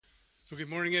Well, good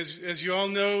morning. As you all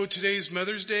know, today's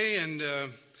Mother's Day, and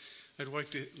I'd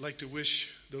like to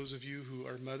wish those of you who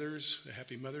are mothers a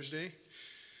happy Mother's Day.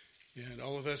 And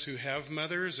all of us who have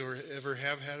mothers or ever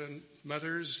have had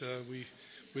mothers,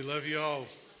 we love you all.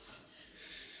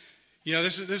 You know,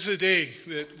 this is a day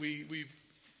that we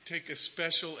take a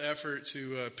special effort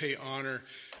to pay honor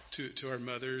to our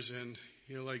mothers. And,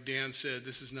 you know, like Dan said,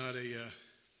 this is not a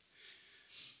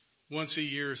once a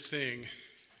year thing.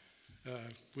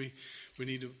 We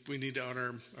need to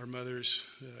honor our mothers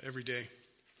every day.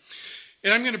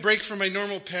 And I'm going to break from my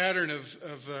normal pattern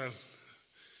of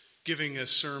giving a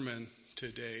sermon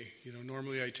today. You know,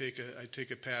 normally I take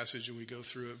a passage and we go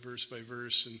through it verse by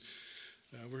verse, and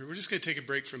we're just going to take a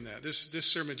break from that.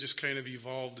 This sermon just kind of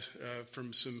evolved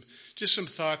from some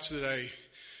thoughts that I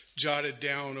jotted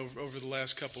down over the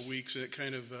last couple weeks, and it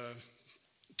kind of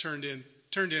turned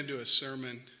into a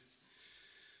sermon.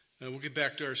 We'll get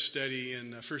back to our study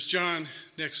in 1 John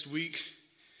next week.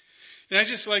 And I'd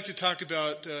just like to talk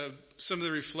about some of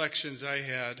the reflections I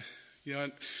had. You know,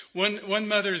 one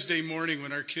Mother's Day morning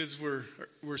when our kids were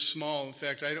small. In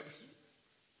fact,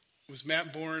 was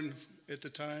Matt born at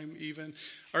the time even?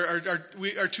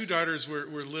 Our two daughters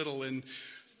were little, and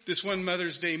this one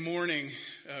Mother's Day morning,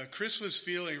 Chris was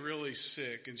feeling really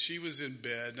sick, and she was in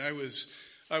bed, and I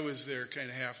was there kind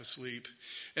of half asleep.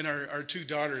 And our two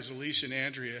daughters, Alicia and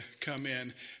Andrea, come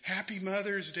in. Happy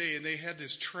Mother's Day. And they had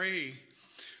this tray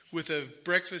with a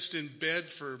breakfast in bed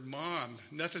for Mom.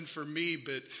 Nothing for me,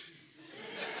 but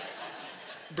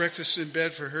breakfast in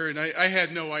bed for her. And I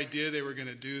had no idea they were going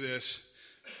to do this.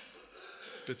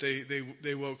 But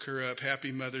they woke her up.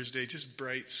 Happy Mother's Day. Just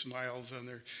bright smiles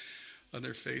on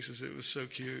their faces. It was so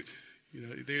cute. You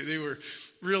know, they were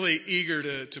really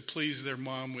eager to please their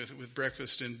mom with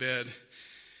breakfast in bed.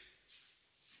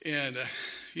 And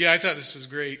I thought this was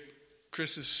great.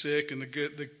 Chris is sick, and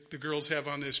the girls have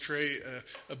on this tray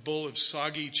a bowl of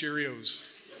soggy Cheerios.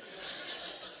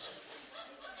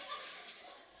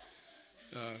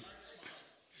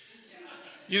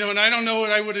 You know, and I don't know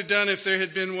what I would have done if there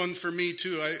had been one for me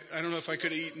too. I don't know if I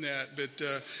could have eaten that,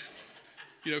 but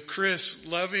you know, Chris,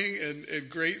 loving and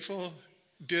grateful,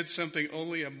 did something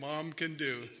only a mom can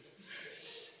do.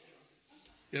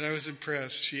 And I was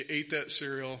impressed. She ate that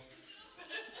cereal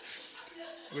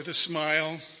with a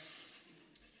smile.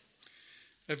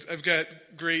 I've got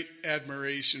great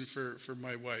admiration for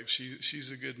my wife.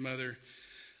 She's a good mother.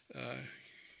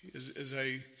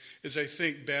 As I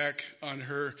think back on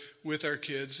her with our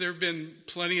kids, there have been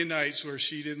plenty of nights where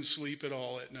she didn't sleep at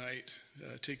all at night,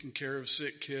 taking care of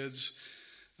sick kids.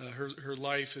 Her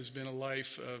life has been a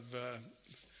life of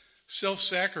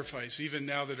self-sacrifice, even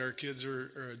now that our kids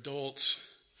are adults.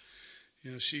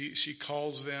 You know, she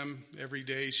calls them every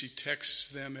day. She texts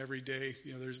them every day.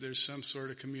 You know, there's some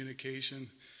sort of communication.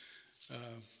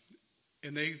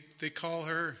 And they call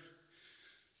her.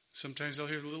 Sometimes I'll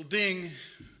hear a little ding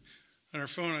on her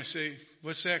phone. I say,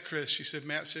 "What's that, Chris?" She said,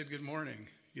 "Matt said good morning."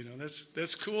 You know,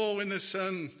 that's cool when the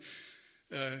son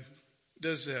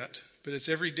does that. But it's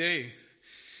every day.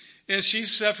 And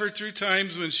she's suffered through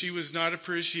times when she was not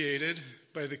appreciated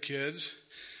by the kids.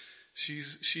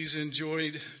 She's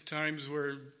enjoyed times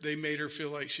where they made her feel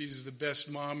like she's the best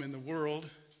mom in the world.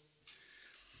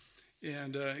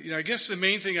 And, you know, I guess the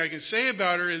main thing I can say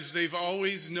about her is they've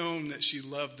always known that she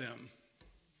loved them.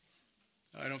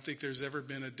 I don't think there's ever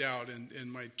been a doubt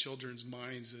in my children's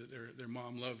minds that their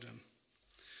mom loved them.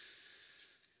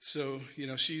 So, you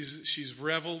know, she's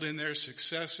reveled in their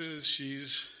successes.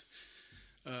 She's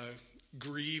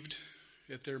grieved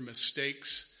at their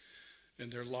mistakes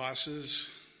and their losses.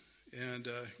 And,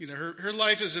 you know, her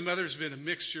life as a mother has been a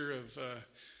mixture of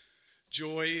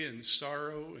joy and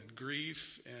sorrow and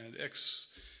grief and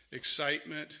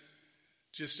excitement,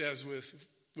 just as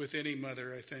with any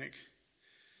mother, I think.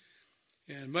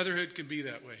 And motherhood can be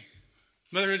that way.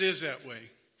 Motherhood is that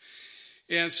way.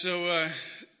 And so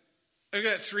I've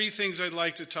got three things I'd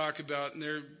like to talk about, and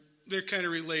they're kind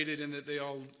of related in that they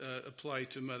all apply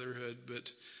to motherhood.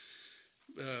 But,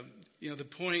 you know, the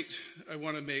point I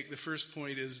want to make, the first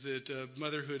point is that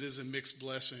motherhood is a mixed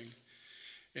blessing.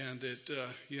 And that,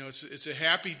 you know, it's a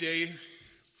happy day,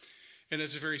 and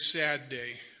it's a very sad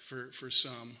day for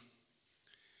some.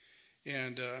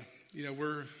 And, you know,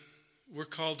 we're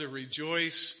called to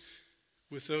rejoice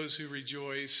with those who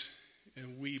rejoice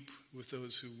and weep with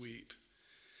those who weep.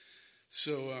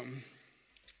 So,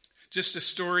 just a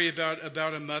story about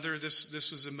a mother.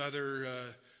 This was a mother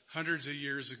hundreds of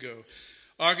years ago.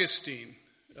 Augustine,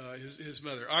 his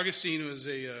mother. Augustine was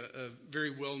a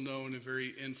very well-known and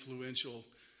very influential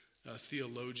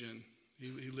theologian.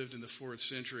 He lived in the 4th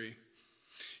century.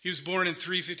 He was born in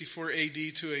 354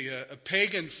 AD to a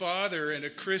pagan father and a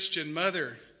Christian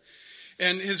mother.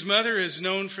 And his mother is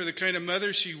known for the kind of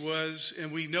mother she was,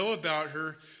 and we know about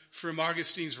her from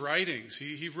Augustine's writings.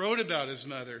 He wrote about his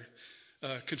mother.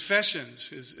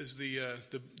 Confessions is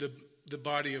the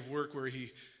body of work where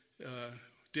he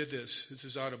did this. It's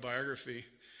his autobiography.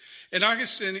 And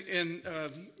Augustine in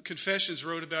Confessions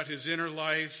wrote about his inner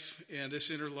life, and this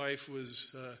inner life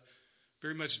was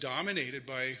very much dominated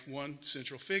by one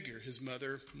central figure, his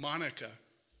mother, Monica.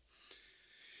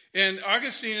 And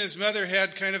Augustine and his mother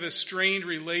had kind of a strained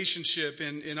relationship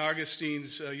in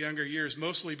Augustine's younger years,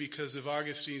 mostly because of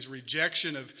Augustine's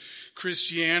rejection of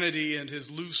Christianity and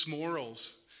his loose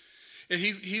morals. And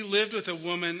he lived with a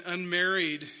woman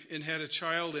unmarried and had a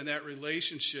child in that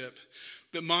relationship.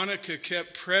 But Monica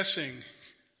kept pressing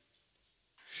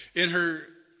in her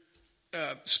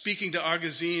speaking to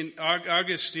Augustine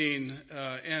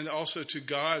and also to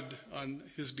God on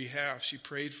his behalf. She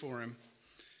prayed for him.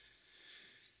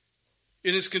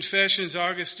 In his Confessions,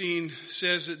 Augustine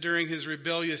says that during his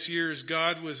rebellious years,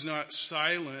 God was not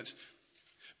silent,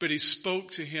 but he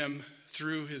spoke to him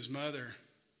through his mother.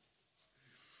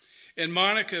 And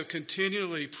Monica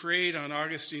continually prayed on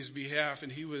Augustine's behalf,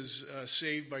 and he was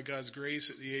saved by God's grace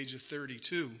at the age of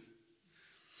 32.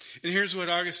 And here's what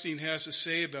Augustine has to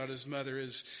say about his mother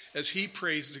as he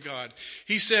prays to God.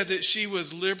 He said that she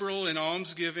was liberal in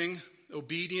almsgiving,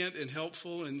 obedient and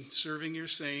helpful in serving your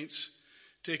saints,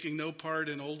 taking no part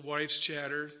in old wife's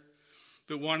chatter,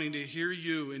 but wanting to hear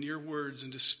you and your words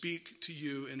and to speak to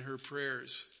you in her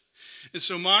prayers. And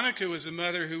so Monica was a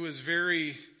mother who was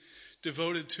very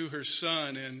devoted to her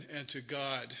son and to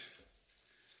God.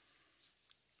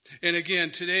 And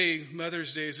again, today,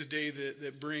 Mother's Day is a day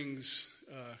that brings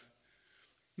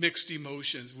mixed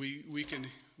emotions. We can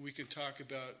talk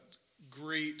about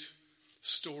great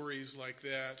stories like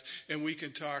that, and we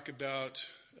can talk about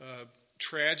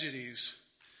tragedies.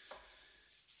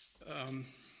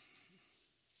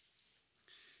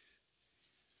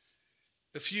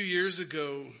 A few years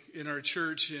ago in our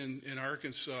church in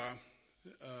Arkansas,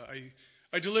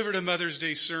 I delivered a Mother's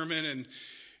Day sermon, and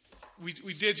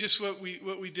we did just what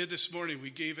we did this morning. We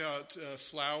gave out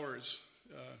flowers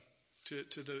to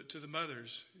the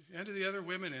mothers and to the other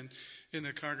women in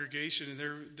the congregation.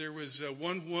 And there was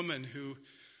one woman who,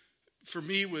 for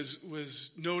me,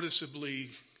 was noticeably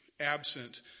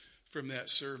absent from that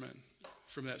sermon,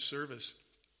 from that service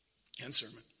and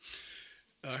sermon.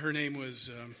 Her name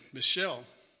was Michelle.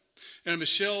 And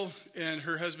Michelle and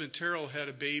her husband Terrell had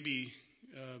a baby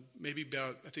maybe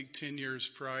about, I think, 10 years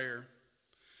prior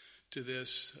to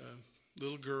this,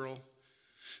 little girl.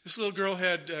 This little girl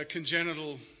had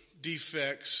congenital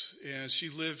defects, and she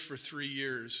lived for 3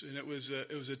 years. And it was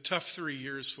a tough 3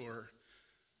 years for her.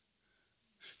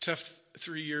 Tough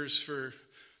 3 years for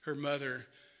her mother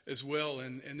as well,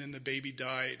 and then the baby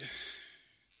died.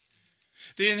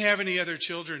 They didn't have any other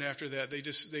children after that. They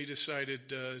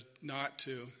decided not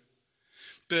to.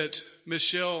 But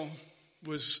Michelle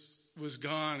was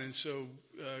gone, and so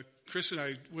Chris and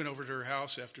I went over to her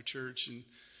house after church and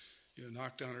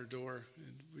knocked on her door,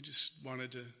 and we just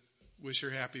wanted to wish her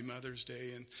happy Mother's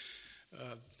Day. And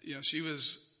she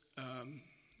was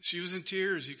in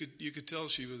tears. You could tell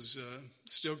she was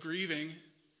still grieving.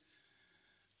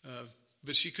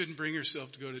 But she couldn't bring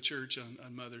herself to go to church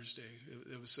on Mother's Day.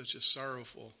 It was such a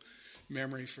sorrowful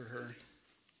memory for her.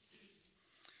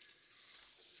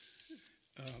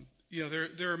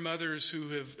 There are mothers who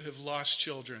have lost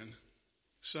children.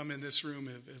 Some in this room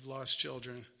have lost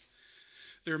children.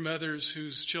 There are mothers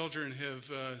whose children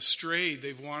have strayed.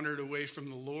 They've wandered away from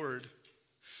the Lord.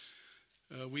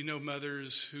 We know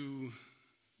mothers who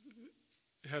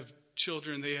have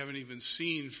children they haven't even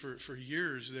seen for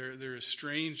years. They're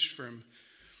estranged from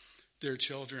their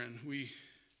children. We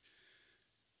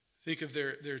think of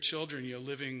their children,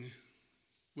 living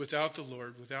without the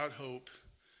Lord, without hope,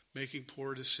 making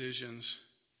poor decisions.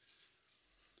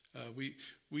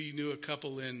 We knew a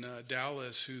couple in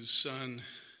Dallas whose son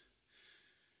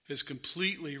has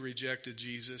completely rejected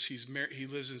Jesus. He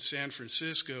lives in San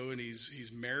Francisco, and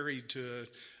he's married to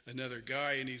another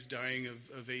guy, and he's dying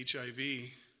of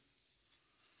HIV.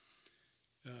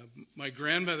 My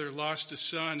grandmother lost a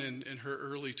son in her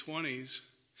early 20s.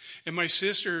 And my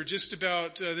sister, just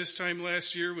about this time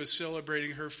last year, was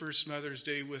celebrating her first Mother's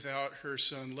Day without her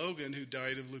son Logan, who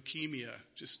died of leukemia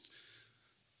just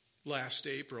last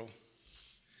April.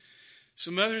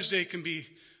 So Mother's Day can be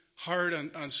hard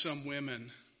on some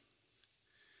women.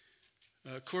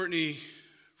 Courtney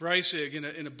Reisig,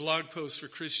 in a blog post for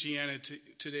Christianity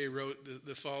Today, wrote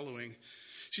the following.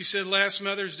 She said, last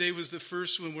Mother's Day was the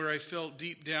first one where I felt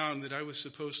deep down that I was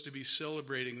supposed to be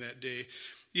celebrating that day.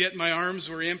 Yet my arms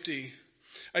were empty.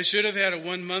 I should have had a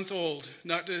 1-month-old,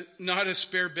 not a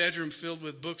spare bedroom filled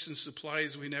with books and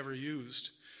supplies we never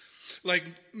used. Like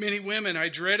many women, I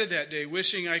dreaded that day,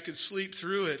 wishing I could sleep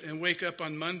through it and wake up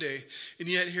on Monday. And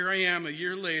yet here I am a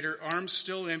year later, arms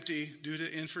still empty due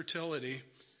to infertility.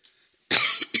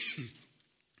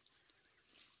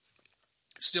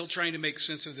 Still trying to make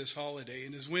sense of this holiday.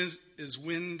 And as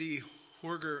Wendy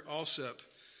Horger Alsup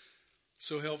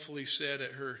so helpfully said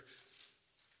at her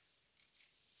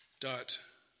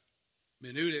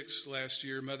Minutics last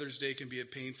year, Mother's Day can be a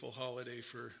painful holiday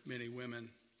for many women.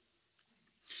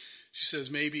 She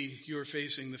says, maybe you're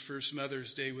facing the first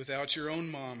Mother's Day without your own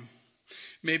mom.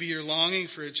 Maybe you're longing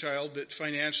for a child but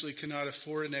financially cannot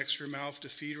afford an extra mouth to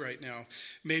feed right now.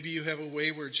 Maybe you have a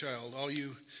wayward child. All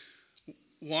you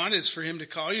want is for him to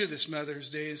call you this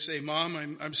Mother's Day and say,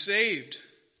 Mom, I'm saved.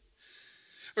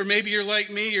 Or maybe you're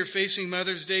like me, you're facing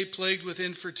Mother's Day plagued with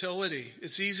infertility.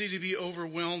 It's easy to be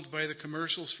overwhelmed by the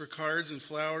commercials for cards and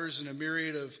flowers and a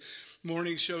myriad of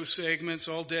morning show segments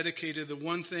all dedicated to the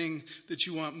one thing that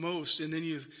you want most. And then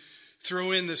you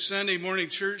throw in the Sunday morning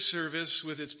church service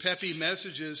with its peppy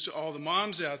messages to all the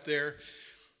moms out there.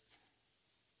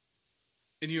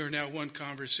 And you are now one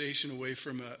conversation away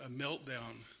from a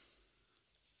meltdown.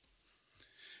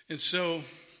 And so,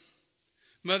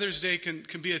 Mother's Day can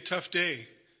be a tough day.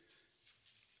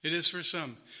 It is for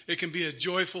some. It can be a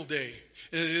joyful day,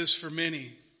 and it is for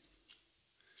many.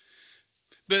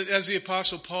 But as the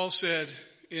Apostle Paul said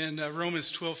in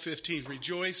Romans 12:15,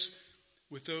 rejoice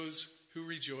with those who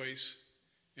rejoice,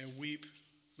 and weep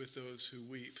with those who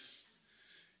weep.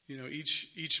 You know,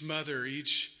 each mother,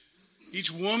 each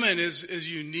woman is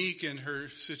unique in her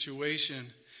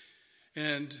situation.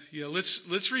 And, you know,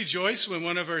 let's rejoice when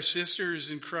one of our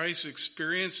sisters in Christ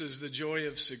experiences the joy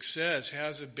of success,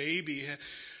 has a baby,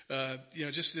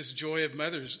 just this joy of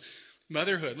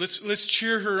motherhood. Let's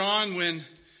cheer her on when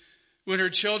her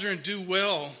children do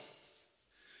well.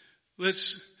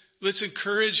 Let's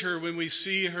encourage her when we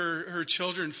see her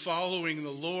children following the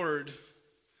Lord,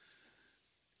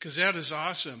 because that is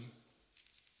awesome.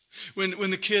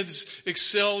 When the kids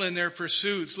excel in their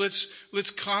pursuits,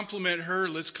 let's compliment her.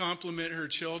 Let's compliment her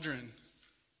children.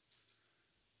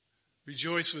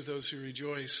 Rejoice with those who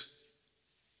rejoice.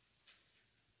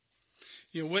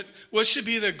 You know, what should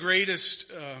be the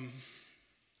greatest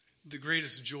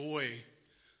joy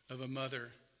of a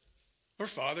mother or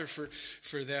father for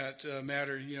that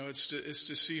matter? You know, it's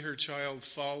to see her child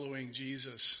following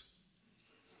Jesus.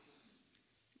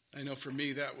 I know for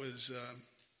me that was.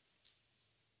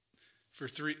 For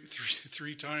three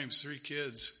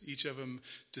kids, each of them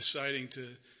deciding to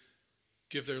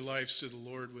give their lives to the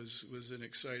Lord was an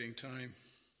exciting time.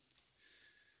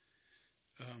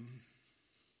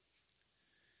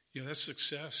 That's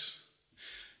success.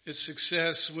 It's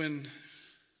success when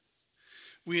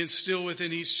we instill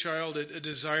within each child a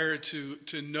desire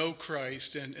to know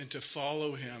Christ and to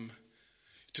follow him,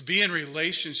 to be in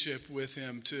relationship with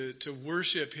him, to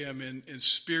worship him in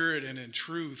spirit and in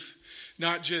truth,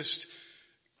 not just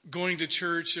going to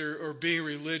church or being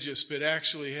religious, but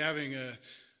actually having a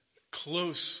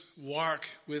close walk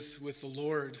with the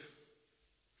Lord.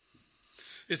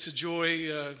 It's a joy.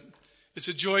 It's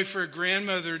a joy for a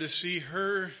grandmother to see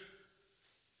her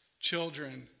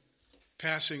children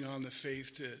passing on the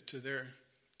faith to their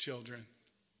children.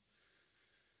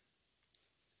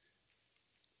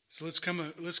 So let's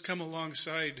come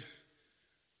alongside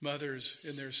mothers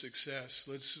in their success.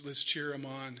 Let's cheer them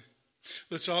on.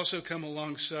 Let's also come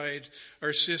alongside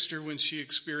our sister when she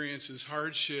experiences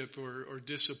hardship or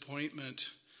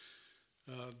disappointment.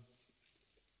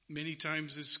 Many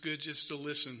times it's good just to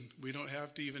listen. We don't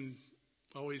have to even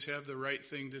always have the right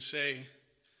thing to say.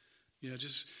 You know,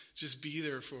 just be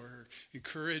there for her.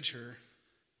 Encourage her.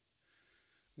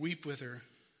 Weep with her.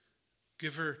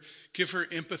 Give her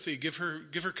empathy. Give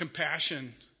her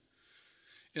compassion.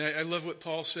 And I love what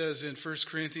Paul says in 1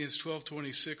 Corinthians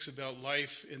 12:26 about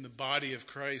life in the body of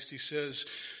Christ. He says,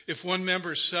 if one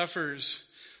member suffers,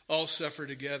 all suffer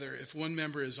together. If one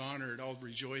member is honored, all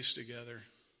rejoice together.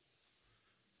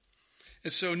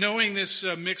 And so knowing this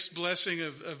mixed blessing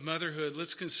of motherhood,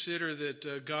 let's consider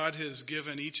that God has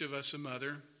given each of us a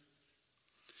mother.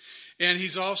 And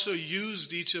he's also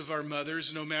used each of our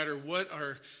mothers, no matter what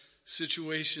our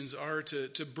situations are,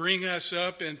 to bring us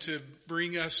up and to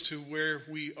bring us to where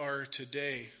we are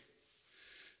today.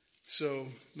 So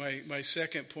my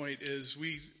second point is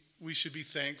we should be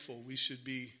thankful. We should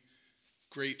be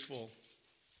grateful.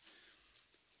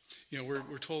 You know,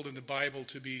 we're told in the Bible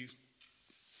to be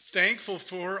thankful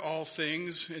for all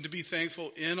things and to be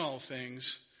thankful in all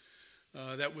things.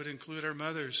 That would include our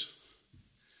mothers.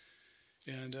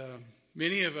 And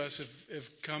many of us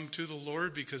have come to the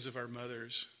Lord because of our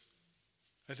mothers.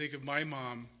 I think of my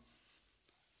mom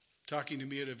talking to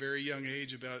me at a very young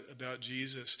age about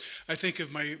Jesus. I think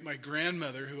of my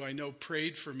grandmother, who I know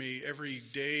prayed for me every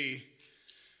day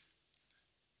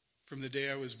from the day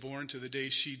I was born to the day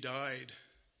she died.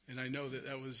 And I know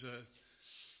that was a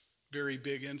very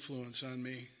big influence on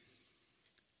me.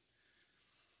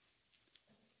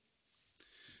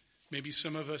 Maybe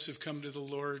some of us have come to the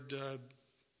Lord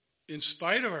in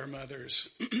spite of our mothers.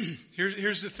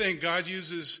 Here's the thing. God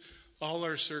uses all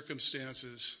our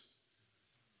circumstances.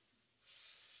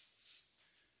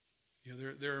 You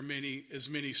know, there are as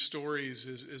many stories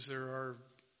as there are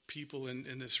people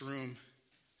in this room.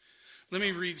 Let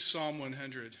me read Psalm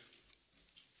 100.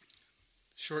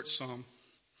 Short psalm.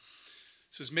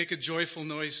 It says, "Make a joyful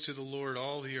noise to the Lord,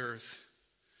 all the earth.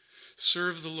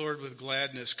 Serve the Lord with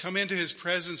gladness. Come into his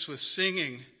presence with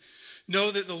singing.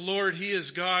 Know that the Lord, he is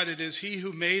God. It is he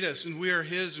who made us, and we are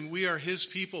his, and we are his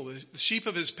people, the sheep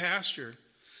of his pasture.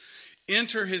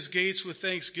 Enter his gates with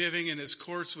thanksgiving and his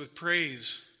courts with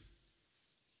praise.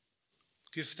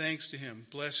 Give thanks to him.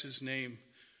 Bless his name.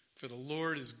 For the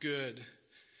Lord is good.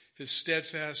 His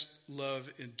steadfast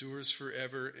love endures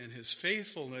forever, and his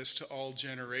faithfulness to all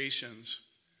generations."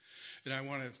 And I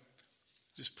want to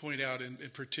just point out in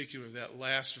particular that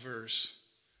last verse.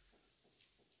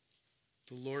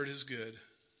 The Lord is good.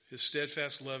 His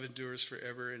steadfast love endures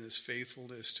forever, and his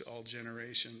faithfulness to all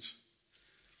generations.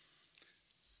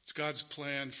 It's God's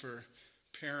plan for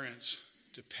parents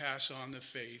to pass on the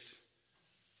faith,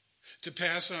 to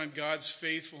pass on God's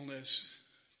faithfulness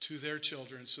to their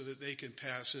children so that they can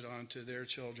pass it on to their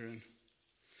children.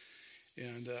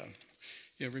 And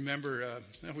remember,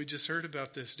 we just heard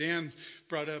about this. Dan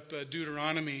brought up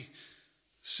Deuteronomy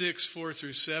 6, 4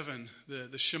 through 7,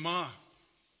 the Shema,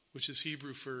 which is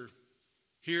Hebrew for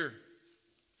hear.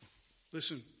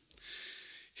 Listen.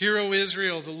 "Hear, O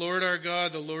Israel, the Lord our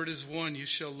God, the Lord is one. You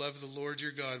shall love the Lord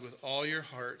your God with all your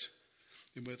heart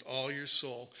and with all your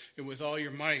soul and with all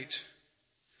your might.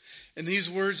 And these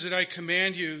words that I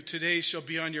command you today shall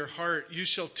be on your heart. You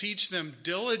shall teach them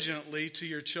diligently to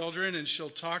your children and shall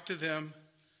talk of them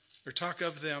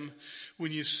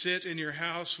when you sit in your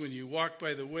house, when you walk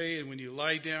by the way, and when you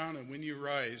lie down and when you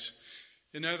rise."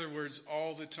 In other words,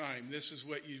 all the time. This is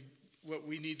what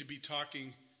we need to be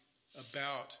talking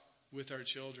about with our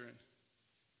children.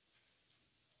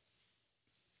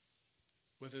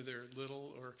 Whether they're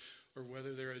little or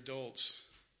whether they're adults,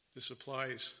 this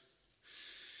applies.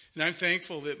 And I'm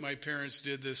thankful that my parents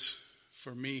did this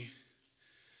for me.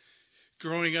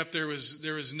 Growing up, there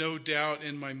was no doubt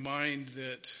in my mind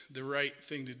that the right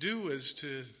thing to do was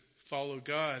to follow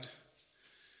God.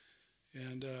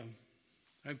 And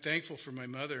I'm thankful for my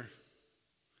mother.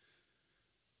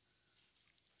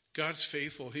 God's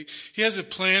faithful. He has a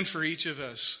plan for each of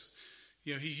us.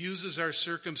 You know, he uses our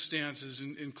circumstances,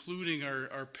 including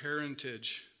our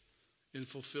parentage, in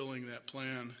fulfilling that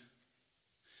plan.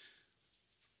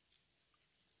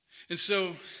 And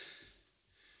so,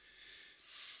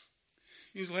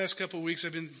 these last couple of weeks,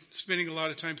 I've been spending a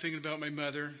lot of time thinking about my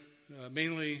mother,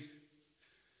 mainly,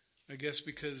 I guess,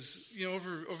 because,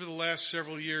 over the last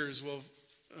several years,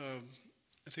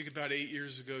 I think about 8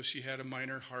 years ago, she had a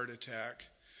minor heart attack.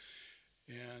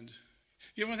 And,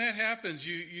 when that happens,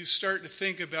 you start to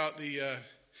think about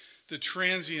the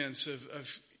transience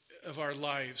of our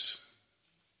lives.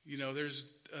 There's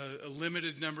a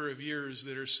limited number of years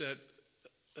that are set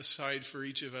aside for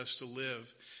each of us to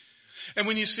live. And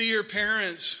when you see your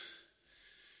parents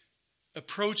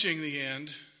approaching the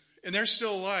end, and they're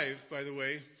still alive, by the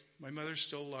way, my mother's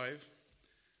still alive,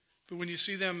 but when you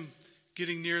see them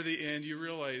getting near the end, you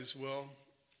realize, well,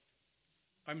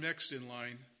 I'm next in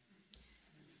line.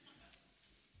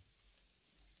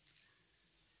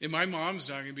 And my mom's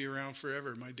not going to be around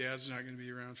forever. My dad's not going to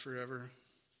be around forever.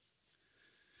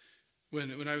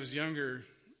 When I was younger,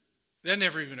 that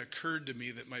never even occurred to me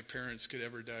that my parents could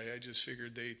ever die. I just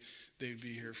figured they'd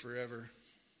be here forever.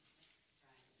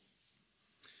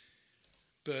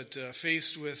 But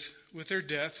faced with their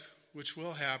death, which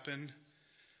will happen,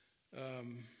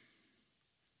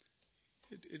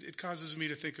 it causes me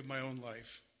to think of my own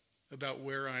life, about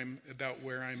where I'm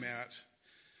at.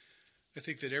 I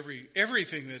think that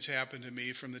everything that's happened to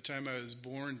me from the time I was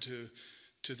born to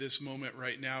this moment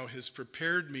right now has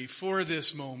prepared me for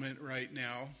this moment right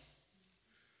now.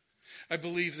 I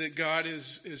believe that God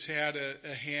has had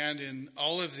a hand in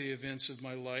all of the events of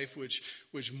my life,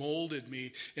 which molded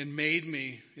me and made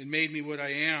me what I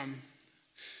am.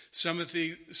 Some of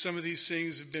these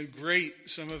things have been great.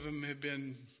 Some of them have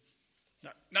been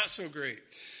not so great.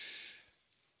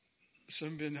 Some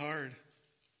have been hard.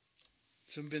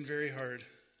 Some have been very hard.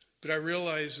 But I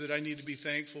realize that I need to be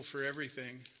thankful for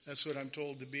everything. That's what I'm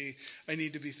told to be. I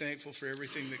need to be thankful for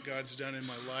everything that God's done in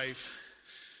my life.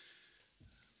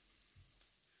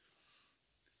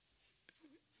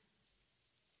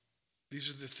 These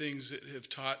are the things that have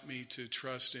taught me to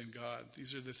trust in God.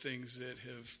 These are the things that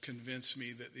have convinced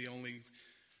me that the only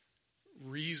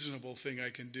reasonable thing I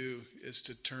can do is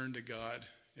to turn to God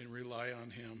and rely on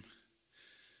Him.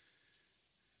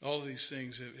 All of these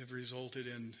things have resulted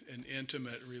in an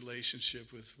intimate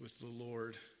relationship with the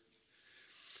Lord.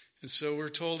 And so we're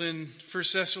told in 1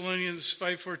 Thessalonians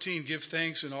 5:14, give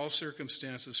thanks in all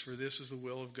circumstances, for this is the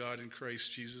will of God in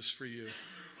Christ Jesus for you.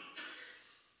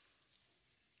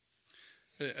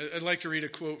 I'd like to read a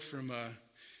quote from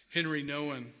Henry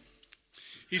Nouwen.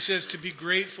 He says, to be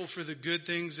grateful for the good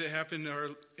things that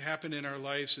happen in our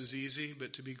lives is easy,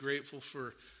 but to be grateful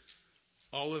for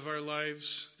all of our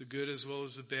lives, the good as well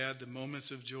as the bad, the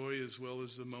moments of joy as well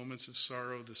as the moments of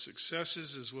sorrow, the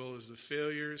successes as well as the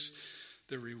failures,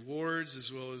 the rewards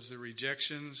as well as the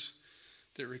rejections,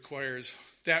 that requires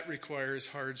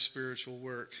hard spiritual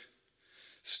work.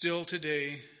 Still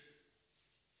today,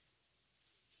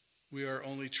 we are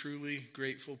only truly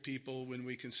grateful people when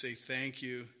we can say thank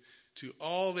you to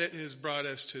all that has brought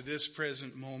us to this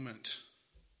present moment.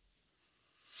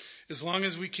 As long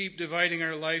as we keep dividing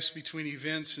our lives between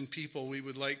events and people, we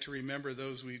would like to remember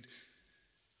those we'd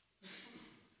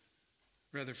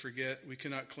rather forget. We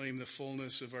cannot claim the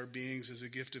fullness of our beings as a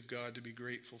gift of God to be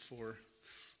grateful for.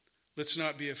 Let's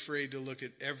not be afraid to look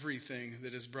at everything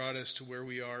that has brought us to where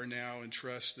we are now and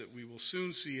trust that we will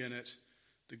soon see in it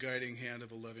the guiding hand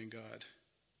of a loving God.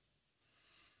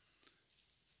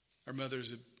 Our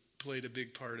mothers have played a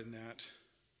big part in that.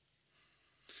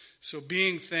 So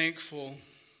being thankful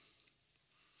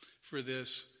for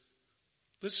this,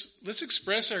 let's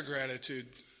express our gratitude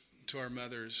to our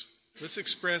mothers. Let's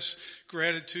express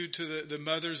gratitude to the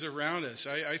mothers around us.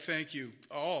 I thank you,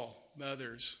 all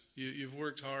mothers. You've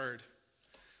worked hard.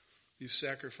 You've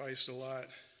sacrificed a lot.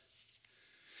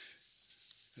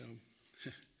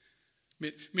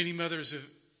 Many mothers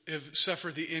have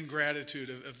suffered the ingratitude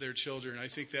of their children. I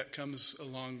think that comes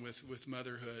along with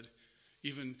motherhood.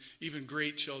 Even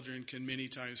great children can many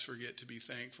times forget to be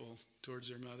thankful towards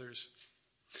their mothers.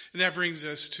 And that brings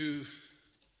us to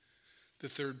the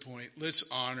third point. Let's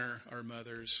honor our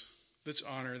mothers. Let's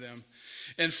honor them.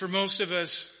 And for most of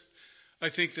us, I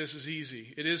think this is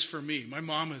easy. It is for me. My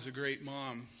mom is a great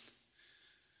mom.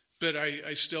 But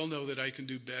I still know that I can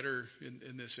do better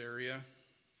in this area.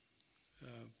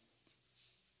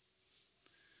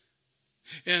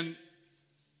 And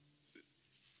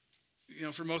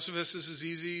for most of us, this is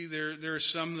easy. There are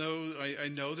some, though. I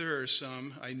know there are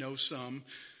some. I know some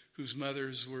whose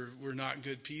mothers were not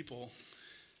good people.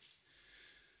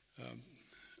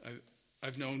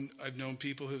 I've known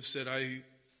people who've said, I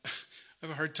have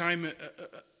a hard time.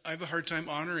 I have a hard time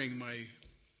honoring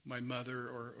my mother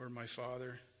or my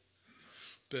father.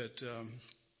 But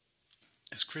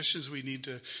as Christians, we need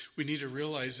to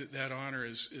realize that honor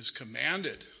is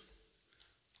commanded.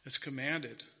 It's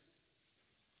commanded.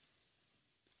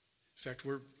 In fact,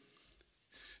 we're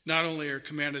not only are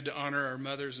commanded to honor our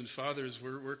mothers and fathers,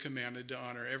 we're commanded to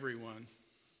honor everyone.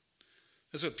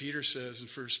 That's what Peter says in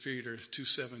 1 Peter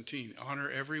 2:17. Honor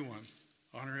everyone.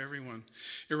 Honor everyone.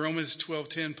 In Romans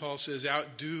 12:10, Paul says,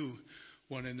 outdo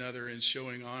one another in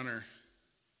showing honor.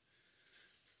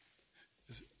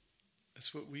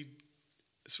 That's what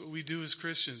we do as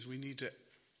Christians. We need to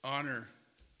honor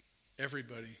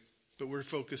everybody. But we're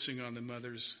focusing on the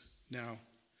mothers now.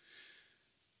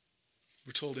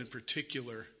 We're told in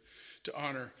particular to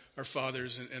honor our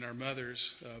fathers and our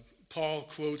mothers. Paul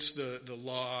quotes the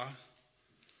law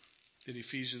in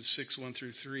Ephesians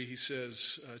 6:1-3. He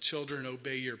says, children,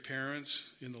 obey your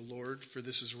parents in the Lord, for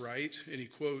this is right. And he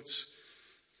quotes,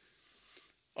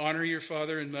 honor your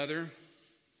father and mother.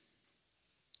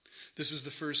 This is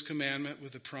the first commandment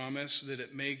with a promise that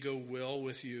it may go well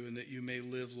with you and that you may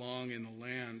live long in the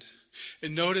land.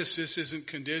 And notice this isn't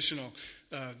conditional.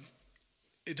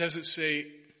 It doesn't say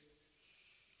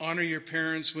honor your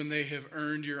parents when they have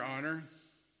earned your honor.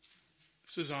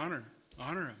 This is honor.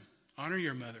 Honor them. Honor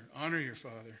your mother. Honor your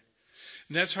father.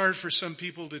 And that's hard for some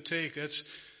people to take. That's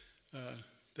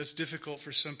difficult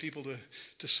for some people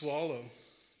to swallow.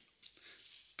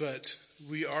 But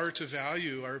we are to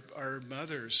value our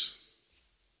mothers.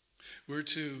 We're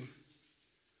to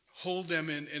hold them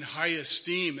in high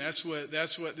esteem. That's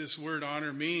what this word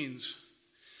honor means.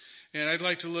 And I'd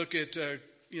like to look at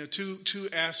two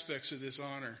aspects of this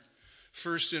honor.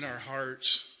 First, in our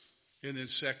hearts, and then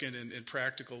second, in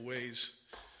practical ways.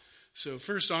 So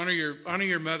first, honor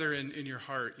your mother in your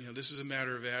heart. This is a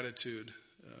matter of attitude.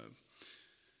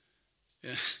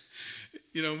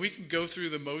 We can go through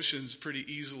the motions pretty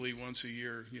easily once a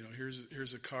year.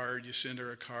 Here's a card. You send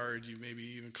her a card. You maybe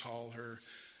even call her.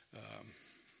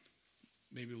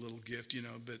 Maybe a little gift,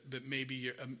 but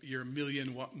maybe you're a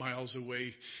million miles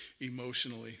away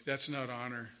emotionally. That's not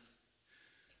honor.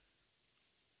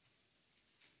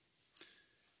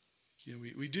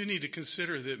 We do need to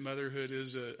consider that motherhood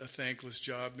is a thankless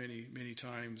job many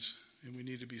times, and we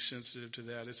need to be sensitive to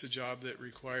that. It's a job that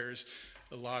requires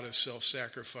a lot of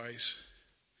self-sacrifice,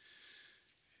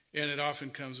 and it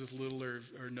often comes with little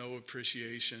or no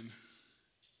appreciation.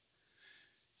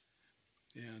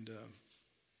 And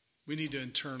we need to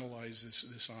internalize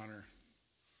this honor.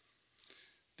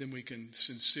 Then we can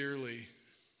sincerely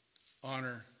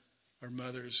honor our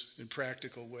mothers in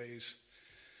practical ways.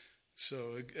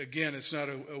 So again, it's not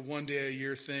a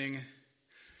one-day-a-year thing.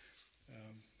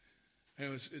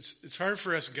 It's hard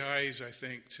for us guys, I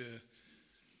think, to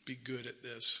be good at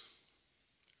this.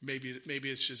 Maybe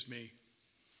it's just me.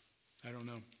 I don't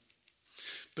know.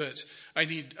 But I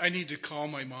need to call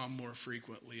my mom more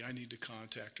frequently. I need to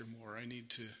contact her more. I need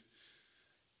to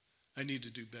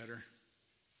do better.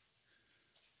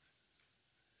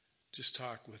 Just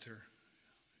talk with her.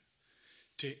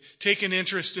 Take an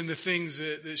interest in the things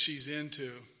that she's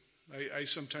into. I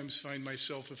sometimes find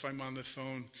myself, if I'm on the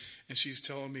phone and she's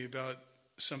telling me about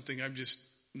something I'm just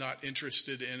not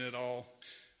interested in at all,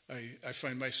 I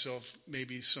find myself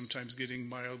maybe sometimes getting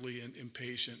mildly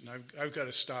impatient. And I've got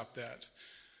to stop that.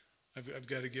 I've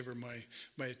got to give her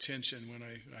my attention when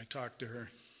I talk to her.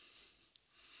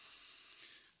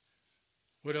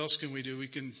 What else can we do? We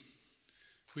can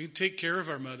take care of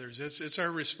our mothers. It's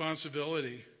our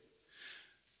responsibility.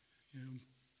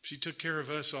 She took care of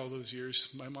us all those years.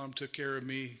 My mom took care of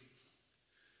me.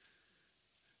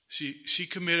 She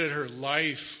committed her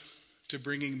life to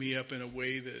bringing me up in a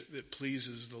way that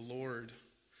pleases the Lord.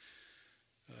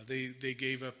 They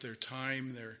gave up their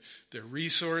time, their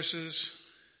resources,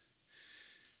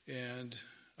 and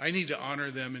I need to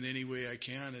honor them in any way I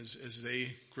can as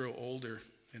they grow older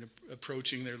and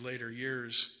approaching their later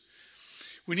years.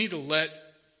 We need to let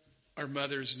our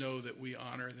mothers know that we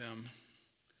honor them.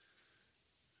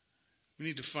 We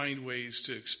need to find ways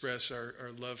to express our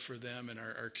love for them and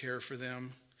our care for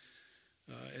them.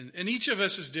 And each of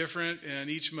us is different, and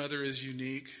each mother is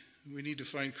unique. We need to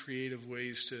find creative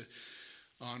ways to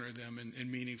honor them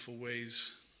in meaningful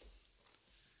ways.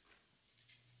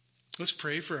 Let's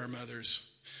pray for our mothers.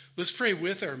 Let's pray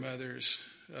with our mothers.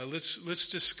 Let's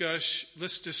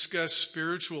discuss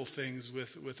spiritual things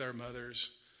with our mothers.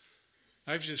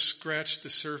 I've just scratched the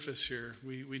surface here.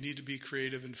 We need to be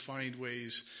creative and find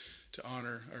ways to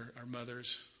honor our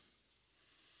mothers.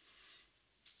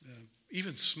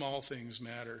 Even small things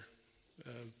matter.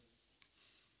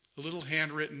 A little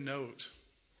handwritten note,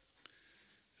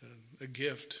 a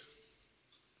gift,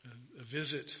 a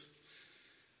visit,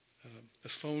 a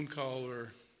phone call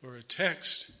or a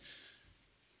text.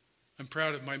 I'm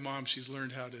proud of my mom. She's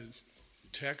learned how to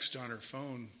text on her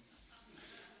phone.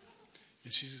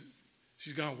 And she's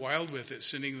gone wild with it,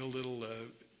 sending the little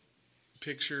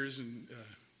pictures and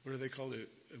what are they called?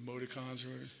 Emoticons or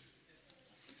whatever.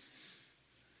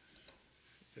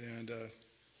 And,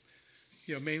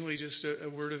 mainly just a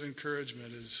word of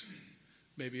encouragement is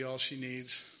maybe all she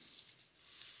needs.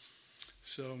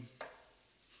 So,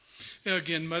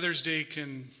 again, Mother's Day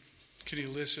can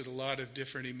elicit a lot of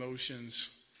different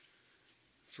emotions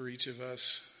for each of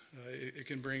us. It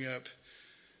can bring up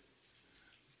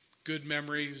good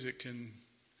memories. It can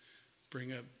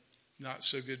bring up not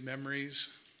so good memories.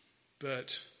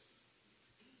 But,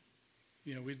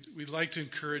 we'd like to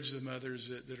encourage the mothers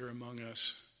that are among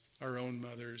us, our own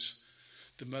mothers,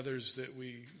 the mothers that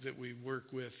we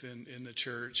work with in the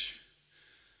church.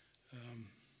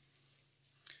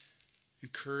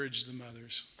 Encourage the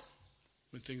mothers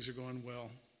when things are going well.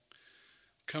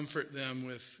 Comfort them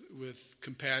with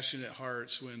compassionate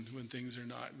hearts when things are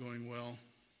not going well,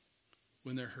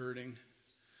 when they're hurting.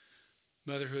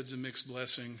 Motherhood's a mixed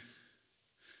blessing.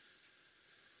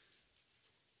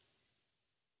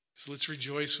 So let's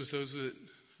rejoice with those that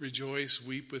rejoice,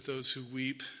 weep with those who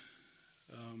weep.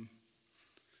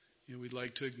 We'd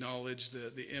like to acknowledge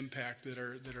the impact that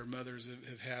our mothers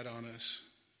have had on us.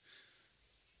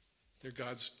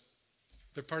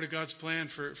 They're part of God's plan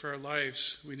for our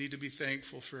lives. We need to be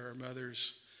thankful for our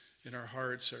mothers in our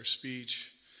hearts, our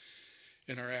speech,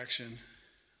 and our action.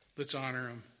 Let's honor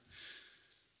them.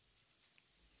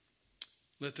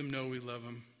 Let them know we love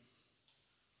them.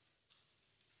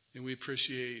 And we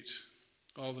appreciate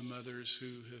all the mothers who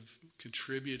have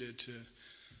contributed to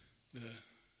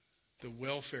the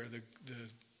welfare, the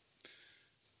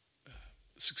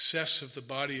success of the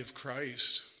body of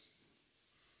Christ.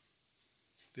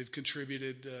 They've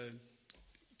contributed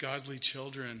godly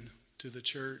children to the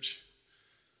church.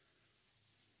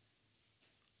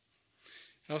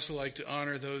 I also like to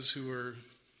honor those who are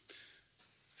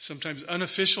sometimes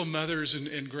unofficial mothers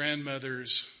and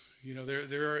grandmothers. You know,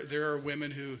 there are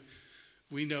women who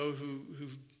we know who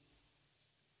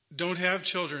don't have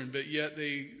children, but yet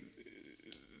they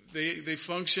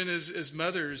function as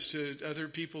mothers to other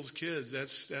people's kids.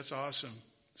 That's awesome.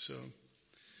 So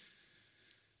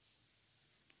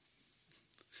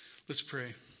let's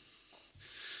pray.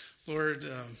 Lord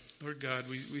God,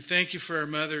 we thank you for our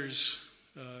mothers,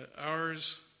 the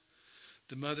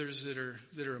mothers that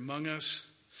are among us.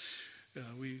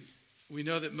 We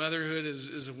know that motherhood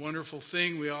is a wonderful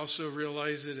thing. We also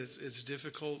realize that it's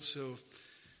difficult. So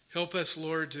help us,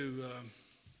 Lord, to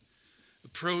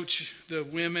approach the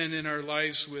women in our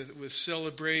lives with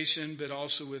celebration, but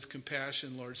also with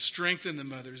compassion, Lord. Strengthen the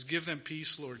mothers. Give them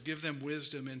peace, Lord. Give them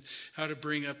wisdom in how to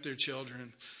bring up their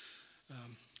children.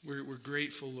 We're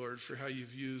grateful, Lord, for how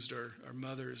you've used our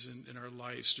mothers in our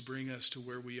lives to bring us to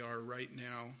where we are right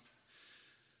now.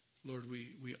 Lord,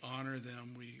 we honor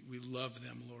them. We love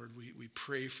them, Lord. We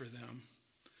pray for them.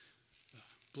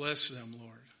 Bless them,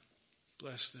 Lord.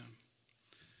 Bless them.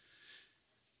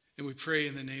 And we pray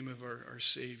in the name of our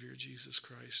Savior, Jesus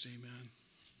Christ. Amen.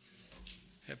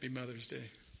 Happy Mother's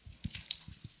Day.